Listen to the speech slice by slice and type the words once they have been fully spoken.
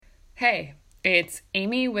Hey, it's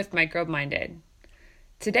Amy with Microbe Minded.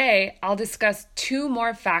 Today, I'll discuss two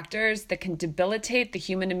more factors that can debilitate the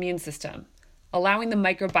human immune system, allowing the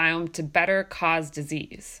microbiome to better cause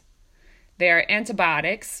disease. They are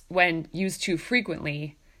antibiotics when used too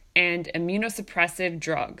frequently and immunosuppressive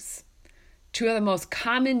drugs, two of the most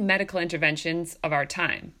common medical interventions of our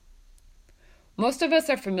time. Most of us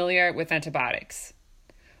are familiar with antibiotics.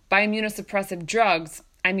 By immunosuppressive drugs,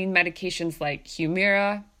 I mean medications like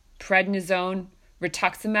Humira, prednisone,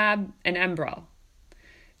 rituximab, and Enbrel.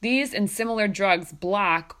 These and similar drugs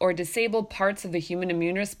block or disable parts of the human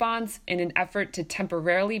immune response in an effort to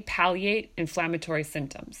temporarily palliate inflammatory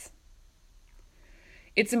symptoms.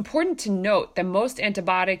 It's important to note that most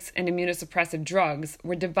antibiotics and immunosuppressive drugs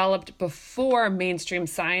were developed before mainstream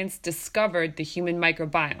science discovered the human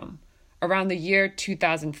microbiome, around the year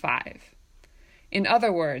 2005. In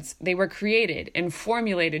other words, they were created and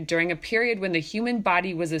formulated during a period when the human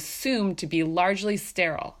body was assumed to be largely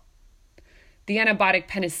sterile. The antibiotic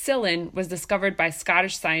penicillin was discovered by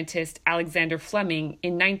Scottish scientist Alexander Fleming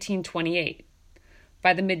in 1928.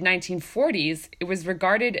 By the mid-1940s, it was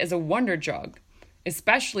regarded as a wonder drug,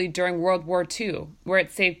 especially during World War II, where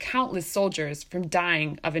it saved countless soldiers from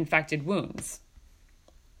dying of infected wounds.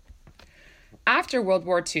 After World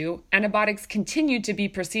War II, antibiotics continued to be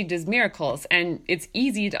perceived as miracles, and it's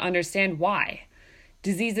easy to understand why.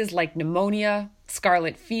 Diseases like pneumonia,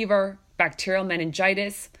 scarlet fever, bacterial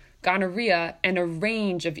meningitis, gonorrhea, and a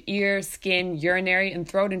range of ear, skin, urinary, and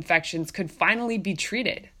throat infections could finally be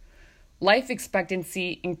treated. Life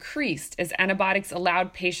expectancy increased as antibiotics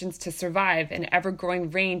allowed patients to survive an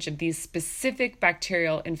ever-growing range of these specific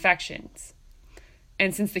bacterial infections.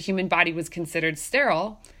 And since the human body was considered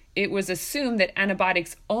sterile, it was assumed that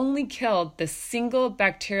antibiotics only killed the single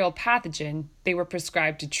bacterial pathogen they were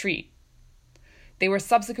prescribed to treat. They were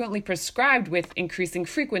subsequently prescribed with increasing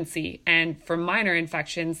frequency and for minor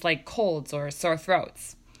infections like colds or sore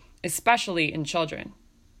throats, especially in children.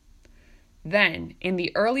 Then, in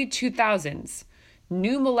the early 2000s,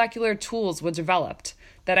 new molecular tools were developed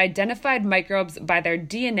that identified microbes by their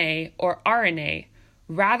DNA or RNA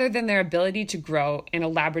rather than their ability to grow in a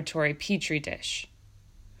laboratory petri dish.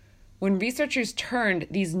 When researchers turned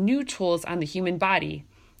these new tools on the human body,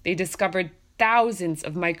 they discovered thousands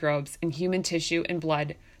of microbes in human tissue and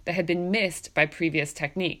blood that had been missed by previous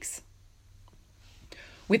techniques.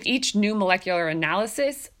 With each new molecular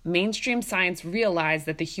analysis, mainstream science realized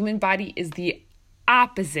that the human body is the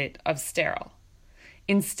opposite of sterile.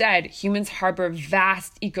 Instead, humans harbor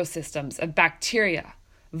vast ecosystems of bacteria,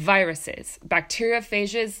 viruses,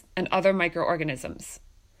 bacteriophages, and other microorganisms.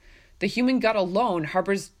 The human gut alone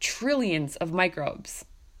harbors trillions of microbes.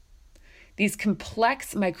 These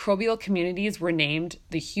complex microbial communities were named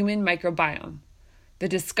the human microbiome, the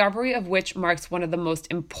discovery of which marks one of the most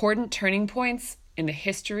important turning points in the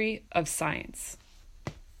history of science.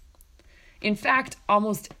 In fact,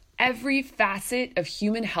 almost every facet of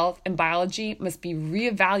human health and biology must be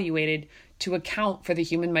reevaluated to account for the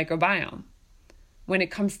human microbiome. When it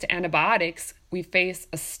comes to antibiotics, we face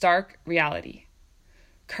a stark reality.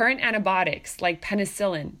 Current antibiotics, like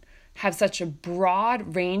penicillin, have such a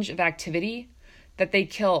broad range of activity that they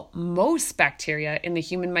kill most bacteria in the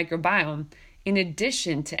human microbiome in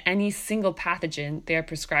addition to any single pathogen they are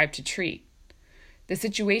prescribed to treat. The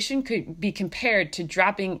situation could be compared to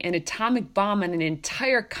dropping an atomic bomb on an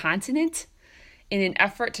entire continent in an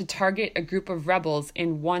effort to target a group of rebels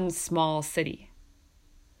in one small city.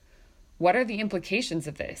 What are the implications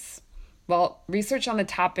of this? Well, research on the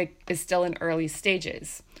topic is still in early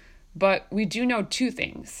stages, but we do know two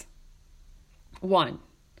things. 1.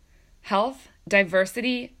 Health,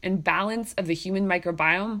 diversity, and balance of the human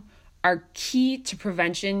microbiome are key to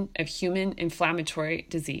prevention of human inflammatory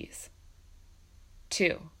disease.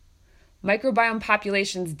 2. Microbiome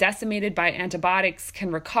populations decimated by antibiotics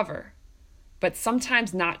can recover, but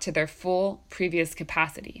sometimes not to their full previous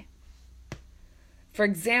capacity. For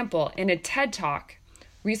example, in a TED Talk,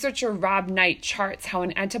 researcher Rob Knight charts how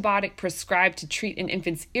an antibiotic prescribed to treat an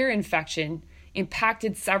infant's ear infection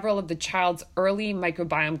impacted several of the child's early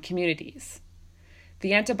microbiome communities.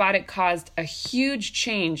 The antibiotic caused a huge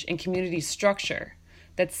change in community structure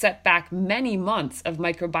that set back many months of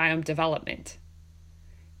microbiome development.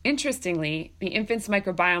 Interestingly, the infant's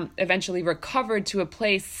microbiome eventually recovered to a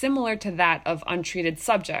place similar to that of untreated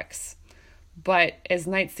subjects. But as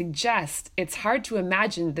Knight suggests, it's hard to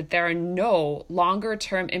imagine that there are no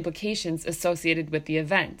longer-term implications associated with the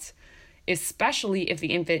event, especially if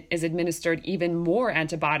the infant is administered even more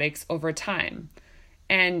antibiotics over time.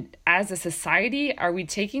 And as a society, are we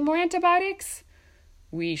taking more antibiotics?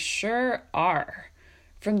 We sure are.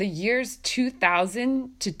 From the years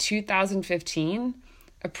 2000 to 2015,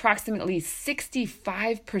 approximately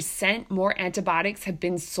 65% more antibiotics have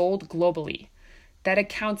been sold globally. That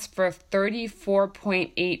accounts for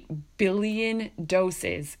 34.8 billion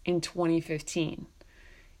doses in 2015.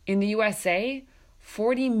 In the USA,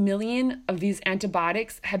 40 million of these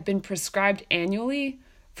antibiotics have been prescribed annually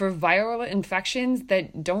for viral infections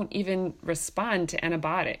that don't even respond to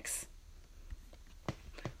antibiotics.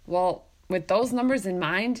 Well, with those numbers in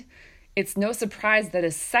mind, it's no surprise that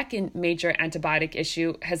a second major antibiotic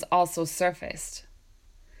issue has also surfaced.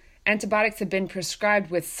 Antibiotics have been prescribed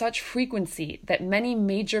with such frequency that many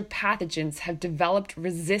major pathogens have developed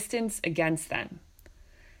resistance against them.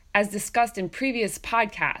 As discussed in previous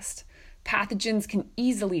podcasts, pathogens can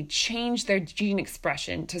easily change their gene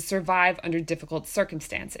expression to survive under difficult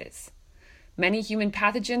circumstances. Many human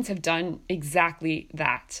pathogens have done exactly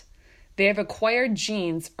that. They have acquired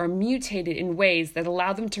genes or mutated in ways that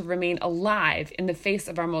allow them to remain alive in the face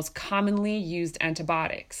of our most commonly used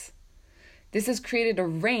antibiotics. This has created a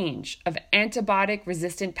range of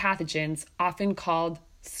antibiotic-resistant pathogens, often called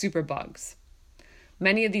superbugs.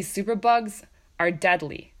 Many of these superbugs are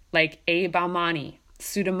deadly, like A. baumannii,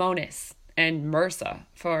 Pseudomonas, and MRSA,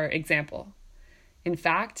 for example. In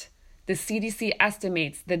fact, the CDC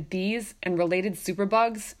estimates that these and related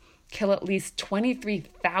superbugs kill at least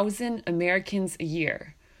 23,000 Americans a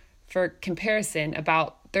year. For comparison,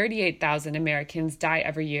 about 38,000 Americans die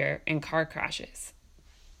every year in car crashes.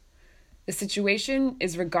 The situation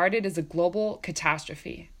is regarded as a global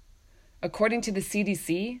catastrophe. According to the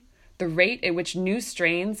CDC, the rate at which new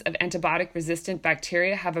strains of antibiotic-resistant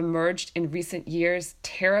bacteria have emerged in recent years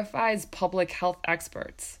terrifies public health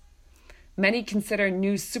experts. Many consider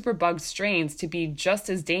new superbug strains to be just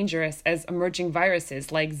as dangerous as emerging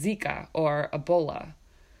viruses like Zika or Ebola.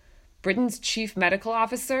 Britain's chief medical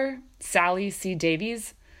officer, Sally C.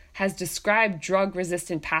 Davies, has described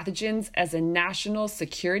drug-resistant pathogens as a national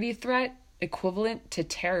security threat equivalent to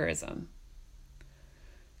terrorism.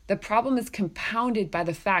 The problem is compounded by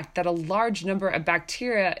the fact that a large number of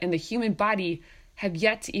bacteria in the human body have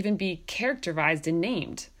yet to even be characterized and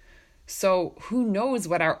named. So who knows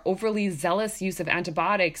what our overly zealous use of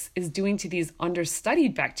antibiotics is doing to these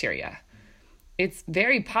understudied bacteria? It's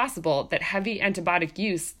very possible that heavy antibiotic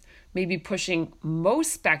use may be pushing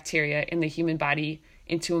most bacteria in the human body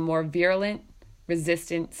into a more virulent,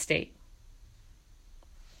 resistant state.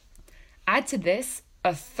 Add to this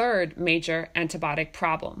a third major antibiotic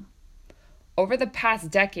problem. Over the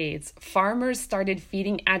past decades, farmers started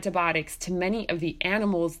feeding antibiotics to many of the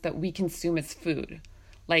animals that we consume as food,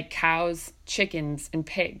 like cows, chickens, and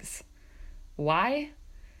pigs. Why?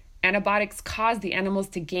 Antibiotics cause the animals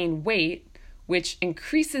to gain weight, which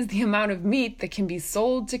increases the amount of meat that can be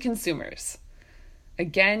sold to consumers.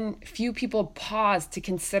 Again, few people pause to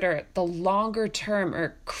consider the longer-term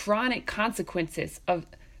or chronic consequences of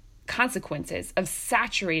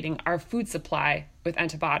saturating our food supply with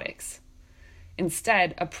antibiotics.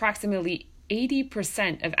 Instead, approximately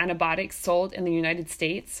 80% of antibiotics sold in the United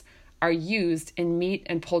States are used in meat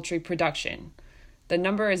and poultry production. The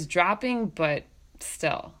number is dropping, but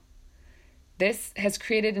still. This has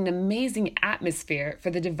created an amazing atmosphere for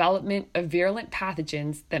the development of virulent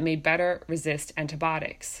pathogens that may better resist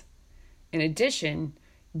antibiotics. In addition,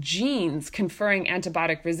 genes conferring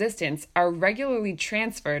antibiotic resistance are regularly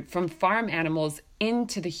transferred from farm animals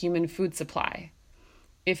into the human food supply.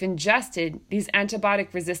 If ingested, these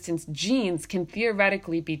antibiotic resistance genes can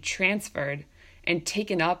theoretically be transferred and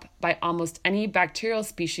taken up by almost any bacterial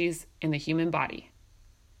species in the human body.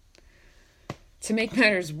 To make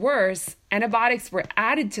matters worse, antibiotics were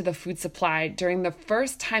added to the food supply during the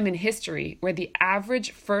first time in history where the average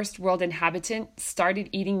first world inhabitant started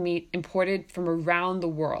eating meat imported from around the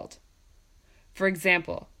world. For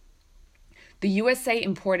example, the USA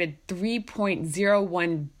imported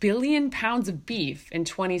 3.01 billion pounds of beef in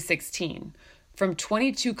 2016 from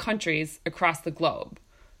 22 countries across the globe,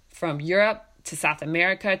 from Europe to South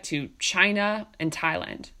America to China and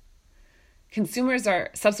Thailand. Consumers are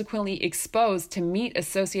subsequently exposed to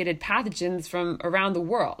meat-associated pathogens from around the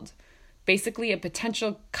world, basically a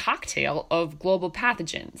potential cocktail of global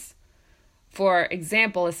pathogens. For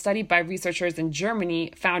example, a study by researchers in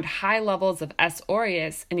Germany found high levels of S.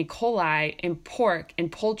 aureus and E. coli in pork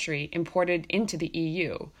and poultry imported into the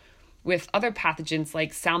EU, with other pathogens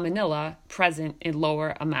like Salmonella present in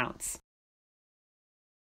lower amounts.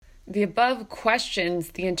 The above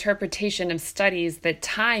questions the interpretation of studies that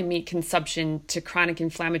tie meat consumption to chronic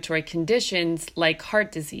inflammatory conditions like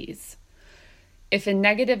heart disease. If a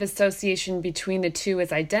negative association between the two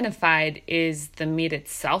is identified, is the meat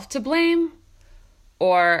itself to blame?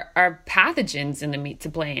 Or are pathogens in the meat to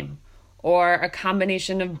blame? Or a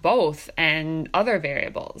combination of both and other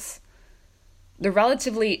variables? The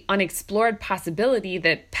relatively unexplored possibility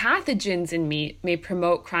that pathogens in meat may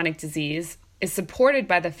promote chronic disease is supported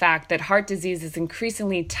by the fact that heart disease is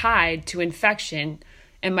increasingly tied to infection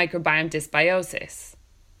and microbiome dysbiosis.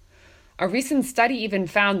 A recent study even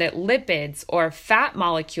found that lipids or fat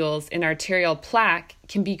molecules in arterial plaque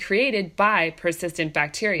can be created by persistent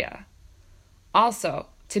bacteria. Also,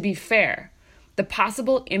 to be fair, the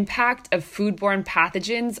possible impact of foodborne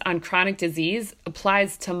pathogens on chronic disease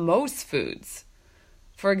applies to most foods.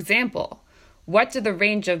 For example, what do the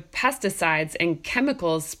range of pesticides and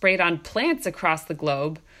chemicals sprayed on plants across the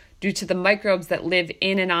globe do to the microbes that live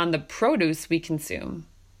in and on the produce we consume?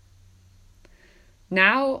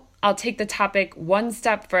 Now, I'll take the topic one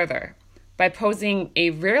step further by posing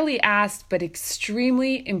a rarely asked but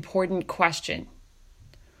extremely important question.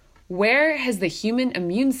 Where has the human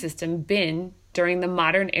immune system been during the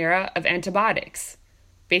modern era of antibiotics,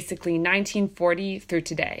 basically 1940 through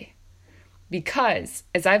today? Because,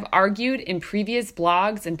 as I've argued in previous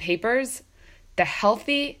blogs and papers, the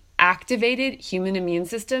healthy, activated human immune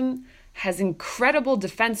system has incredible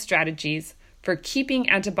defense strategies for keeping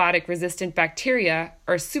antibiotic-resistant bacteria,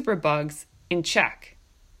 or superbugs, in check.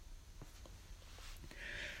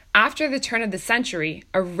 After the turn of the century,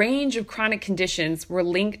 a range of chronic conditions were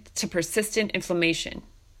linked to persistent inflammation.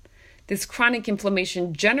 This chronic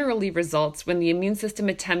inflammation generally results when the immune system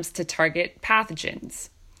attempts to target pathogens.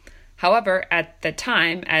 However, at the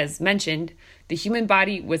time, as mentioned, the human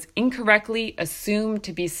body was incorrectly assumed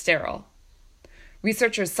to be sterile.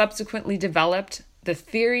 Researchers subsequently developed the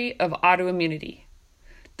theory of autoimmunity,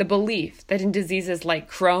 the belief that in diseases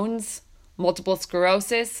like Crohn's, multiple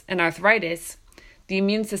sclerosis, and arthritis, the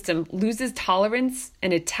immune system loses tolerance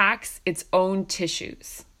and attacks its own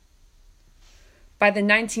tissues. By the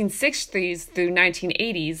 1960s through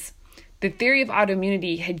 1980s, the theory of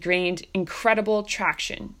autoimmunity had gained incredible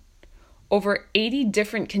traction. Over 80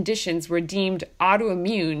 different conditions were deemed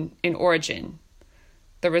autoimmune in origin.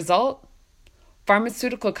 The result?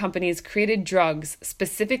 Pharmaceutical companies created drugs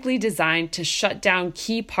specifically designed to shut down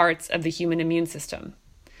key parts of the human immune system.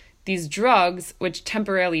 These drugs, which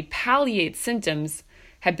temporarily palliate symptoms,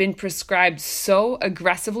 have been prescribed so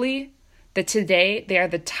aggressively that today they are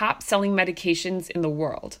the top-selling medications in the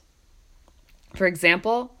world. For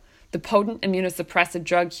example, the potent immunosuppressive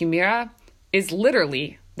drug Humira is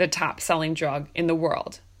literally the top-selling drug in the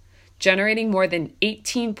world, generating more than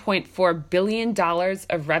 $18.4 billion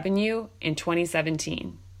of revenue in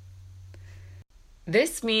 2017.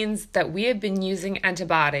 This means that we have been using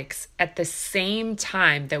antibiotics at the same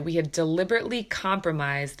time that we have deliberately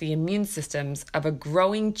compromised the immune systems of a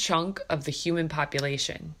growing chunk of the human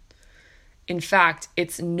population. In fact,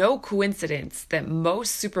 it's no coincidence that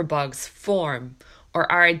most superbugs form or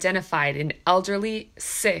are identified in elderly,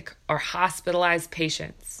 sick, or hospitalized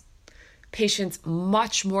patients. Patients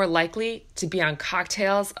much more likely to be on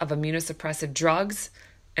cocktails of immunosuppressive drugs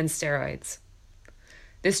and steroids.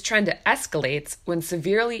 This trend escalates when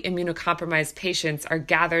severely immunocompromised patients are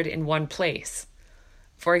gathered in one place.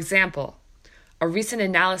 For example, a recent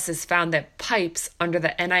analysis found that pipes under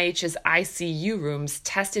the NIH's ICU rooms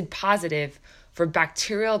tested positive for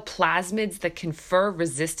bacterial plasmids that confer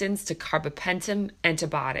resistance to carbapenem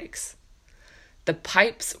antibiotics. The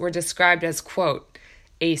pipes were described as, quote,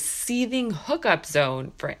 a seething hookup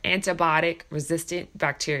zone for antibiotic-resistant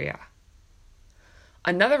bacteria.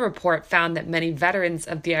 Another report found that many veterans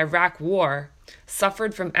of the Iraq War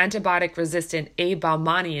suffered from antibiotic-resistant A.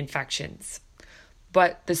 baumannii infections,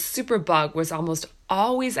 but the superbug was almost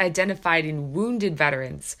always identified in wounded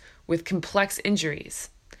veterans with complex injuries.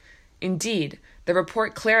 Indeed, the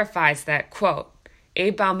report clarifies that, quote,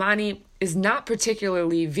 A. baumannii is not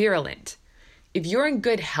particularly virulent. If you're in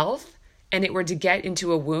good health and it were to get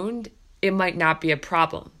into a wound, it might not be a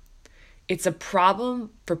problem. It's a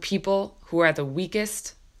problem for people who are the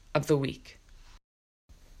weakest of the weak.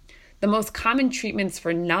 The most common treatments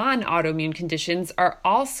for non-autoimmune conditions are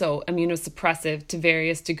also immunosuppressive to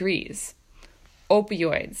various degrees.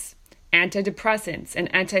 Opioids, antidepressants,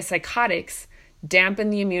 and antipsychotics dampen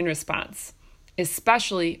the immune response,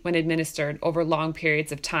 especially when administered over long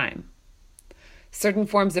periods of time. Certain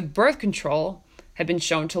forms of birth control have been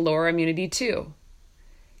shown to lower immunity too.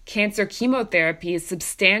 Cancer chemotherapy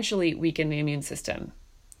substantially weaken the immune system.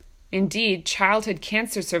 Indeed, childhood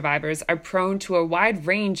cancer survivors are prone to a wide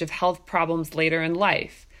range of health problems later in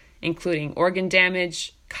life, including organ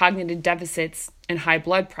damage, cognitive deficits, and high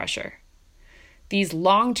blood pressure. These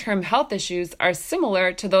long-term health issues are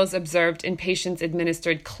similar to those observed in patients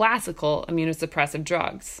administered classical immunosuppressive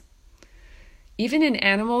drugs. Even in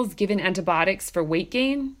animals given antibiotics for weight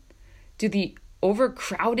gain, do the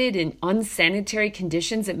overcrowded and unsanitary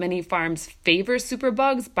conditions at many farms favor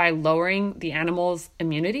superbugs by lowering the animal's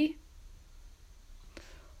immunity?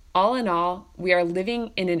 All in all, we are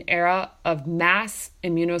living in an era of mass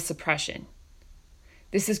immunosuppression.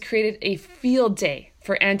 This has created a field day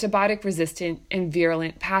for antibiotic-resistant and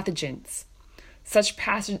virulent pathogens. Such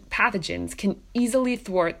pathogens can easily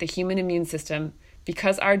thwart the human immune system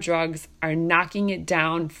because our drugs are knocking it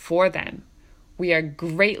down for them. We are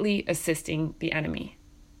greatly assisting the enemy.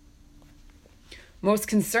 Most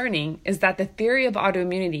concerning is that the theory of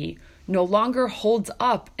autoimmunity no longer holds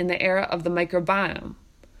up in the era of the microbiome.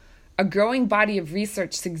 A growing body of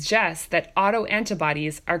research suggests that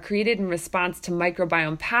autoantibodies are created in response to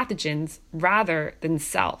microbiome pathogens rather than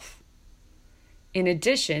self. In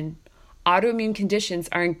addition, autoimmune conditions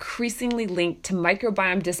are increasingly linked to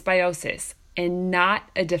microbiome dysbiosis and not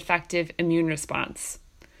a defective immune response.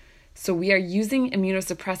 So we are using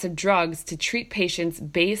immunosuppressive drugs to treat patients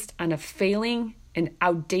based on a failing and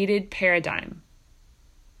outdated paradigm.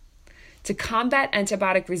 To combat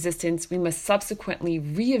antibiotic resistance, we must subsequently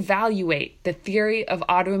reevaluate the theory of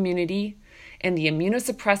autoimmunity and the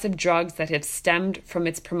immunosuppressive drugs that have stemmed from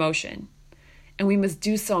its promotion. And we must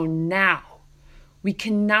do so now. We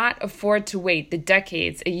cannot afford to wait the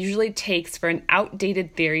decades it usually takes for an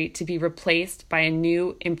outdated theory to be replaced by a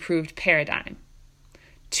new, improved paradigm.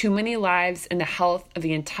 Too many lives and the health of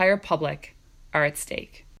the entire public are at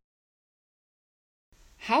stake.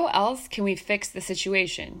 How else can we fix the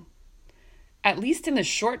situation? At least in the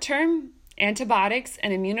short term, antibiotics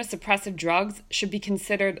and immunosuppressive drugs should be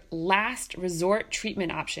considered last resort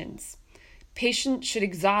treatment options. Patients should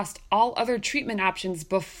exhaust all other treatment options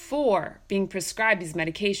before being prescribed these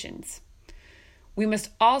medications. We must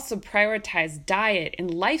also prioritize diet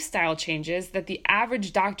and lifestyle changes that the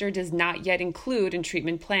average doctor does not yet include in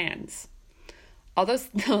treatment plans.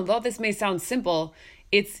 Although this may sound simple,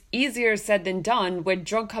 it's easier said than done when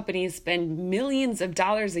drug companies spend millions of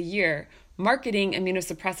dollars a year marketing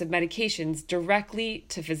immunosuppressive medications directly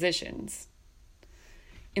to physicians.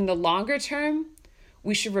 In the longer term,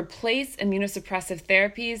 we should replace immunosuppressive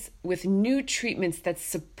therapies with new treatments that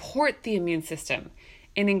support the immune system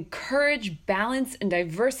and encourage balance and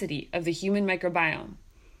diversity of the human microbiome.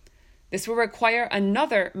 This will require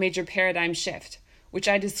another major paradigm shift, which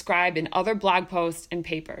I describe in other blog posts and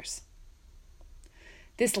papers.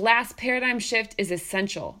 This last paradigm shift is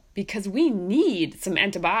essential because we need some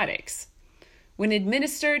antibiotics. When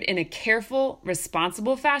administered in a careful,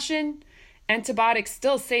 responsible fashion, antibiotics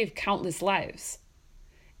still save countless lives.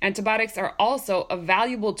 Antibiotics are also a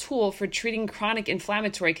valuable tool for treating chronic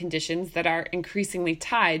inflammatory conditions that are increasingly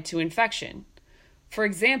tied to infection. For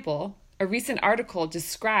example, a recent article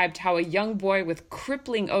described how a young boy with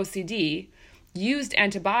crippling OCD used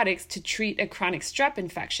antibiotics to treat a chronic strep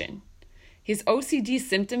infection. His OCD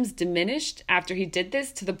symptoms diminished after he did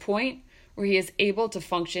this to the point where he is able to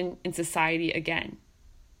function in society again.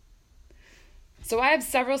 So I have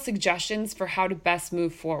several suggestions for how to best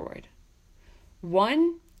move forward.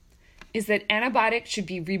 One is that antibiotics should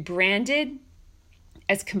be rebranded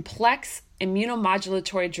as complex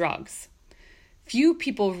immunomodulatory drugs. Few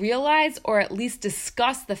people realize or at least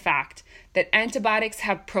discuss the fact that antibiotics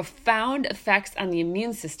have profound effects on the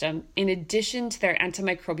immune system in addition to their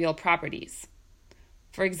antimicrobial properties.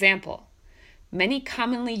 For example, many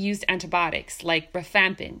commonly used antibiotics like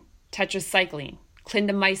rifampin, tetracycline,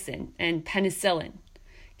 clindamycin, and penicillin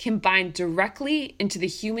can bind directly into the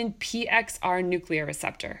human PXR nuclear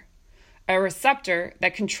receptor, a receptor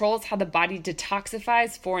that controls how the body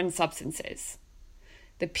detoxifies foreign substances.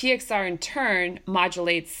 The PXR in turn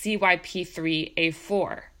modulates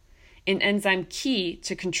CYP3A4, an enzyme key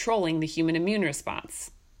to controlling the human immune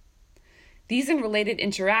response. These and related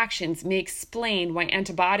interactions may explain why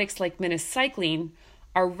antibiotics like minocycline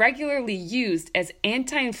are regularly used as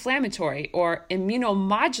anti-inflammatory or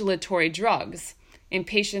immunomodulatory drugs in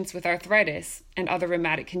patients with arthritis and other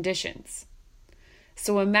rheumatic conditions.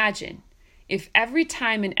 So imagine if every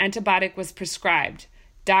time an antibiotic was prescribed,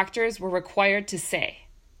 doctors were required to say,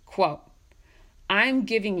 quote, "I'm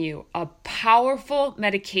giving you a powerful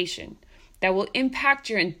medication that will impact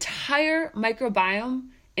your entire microbiome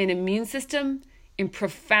and immune system in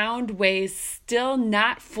profound ways still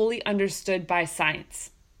not fully understood by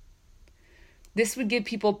science." This would give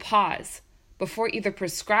people pause before either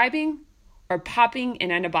prescribing or popping an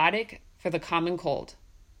antibiotic for the common cold.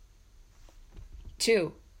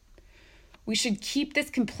 2. We should keep this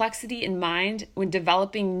complexity in mind when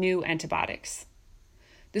developing new antibiotics.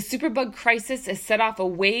 The superbug crisis has set off a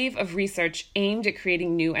wave of research aimed at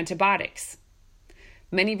creating new antibiotics.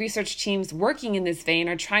 Many research teams working in this vein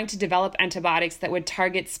are trying to develop antibiotics that would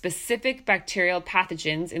target specific bacterial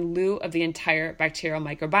pathogens in lieu of the entire bacterial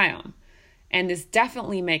microbiome. And this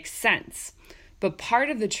definitely makes sense. But part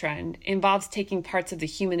of the trend involves taking parts of the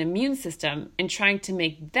human immune system and trying to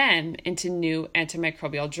make them into new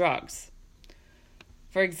antimicrobial drugs.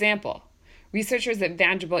 For example, researchers at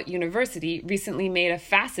Vanderbilt University recently made a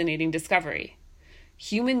fascinating discovery.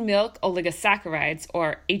 Human milk oligosaccharides,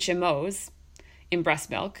 or HMOs, in breast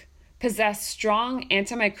milk possess strong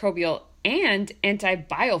antimicrobial and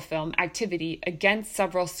antibiofilm activity against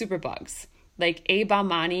several superbugs, like A.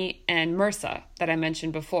 baumannii and MRSA that I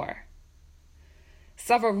mentioned before.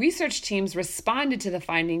 Several research teams responded to the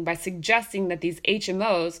finding by suggesting that these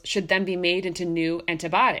HMOs should then be made into new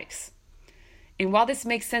antibiotics. And while this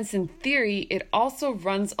makes sense in theory, it also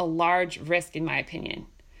runs a large risk, in my opinion,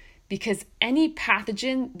 because any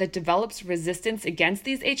pathogen that develops resistance against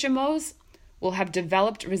these HMOs will have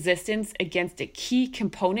developed resistance against a key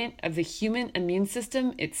component of the human immune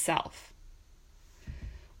system itself.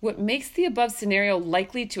 What makes the above scenario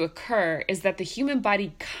likely to occur is that the human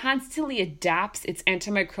body constantly adapts its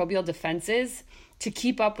antimicrobial defenses to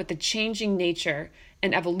keep up with the changing nature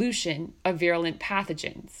and evolution of virulent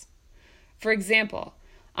pathogens. For example,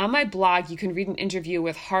 on my blog, you can read an interview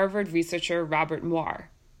with Harvard researcher Robert Moore.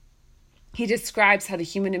 He describes how the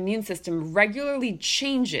human immune system regularly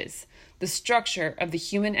changes the structure of the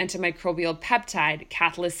human antimicrobial peptide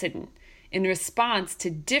cathelicidin in response to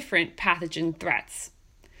different pathogen threats.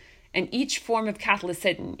 And each form of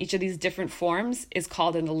cathelicidin, each of these different forms, is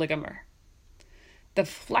called an oligomer. The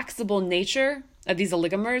flexible nature of these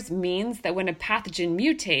oligomers means that when a pathogen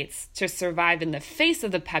mutates to survive in the face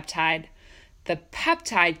of the peptide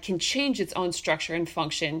can change its own structure and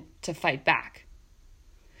function to fight back.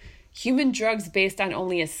 Human drugs based on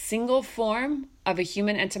only a single form of a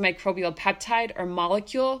human antimicrobial peptide or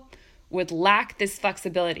molecule would lack this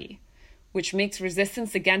flexibility, which makes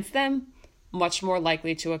resistance against them much more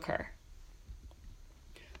likely to occur.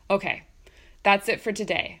 Okay, that's it for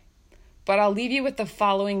today, but I'll leave you with the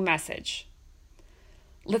following message.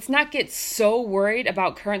 Let's not get so worried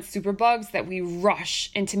about current superbugs that we rush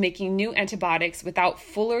into making new antibiotics without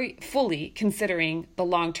fully considering the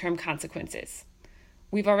long-term consequences.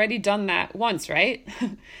 We've already done that once, right?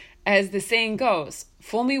 As the saying goes,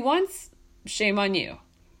 fool me once, shame on you.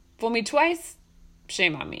 Fool me twice,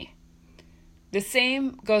 shame on me. The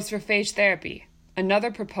same goes for phage therapy,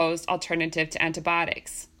 another proposed alternative to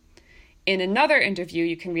antibiotics. In another interview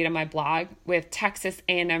you can read on my blog with Texas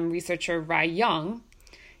A&M researcher Rai Young,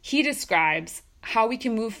 he describes how we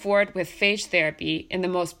can move forward with phage therapy in the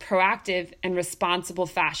most proactive and responsible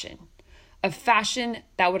fashion, a fashion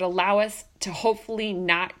that would allow us to hopefully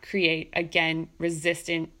not create, again,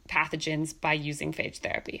 resistant pathogens by using phage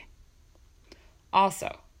therapy.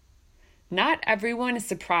 Also, not everyone is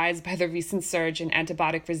surprised by the recent surge in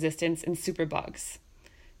antibiotic resistance in superbugs.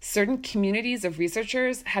 Certain communities of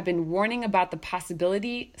researchers have been warning about the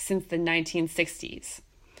possibility since the 1960s.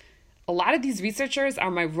 A lot of these researchers are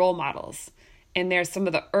my role models, and they're some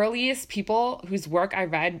of the earliest people whose work I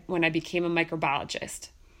read when I became a microbiologist.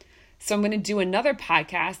 So I'm going to do another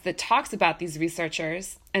podcast that talks about these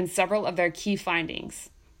researchers and several of their key findings,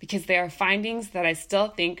 because they are findings that I still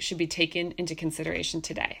think should be taken into consideration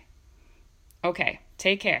today. Okay,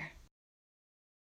 take care.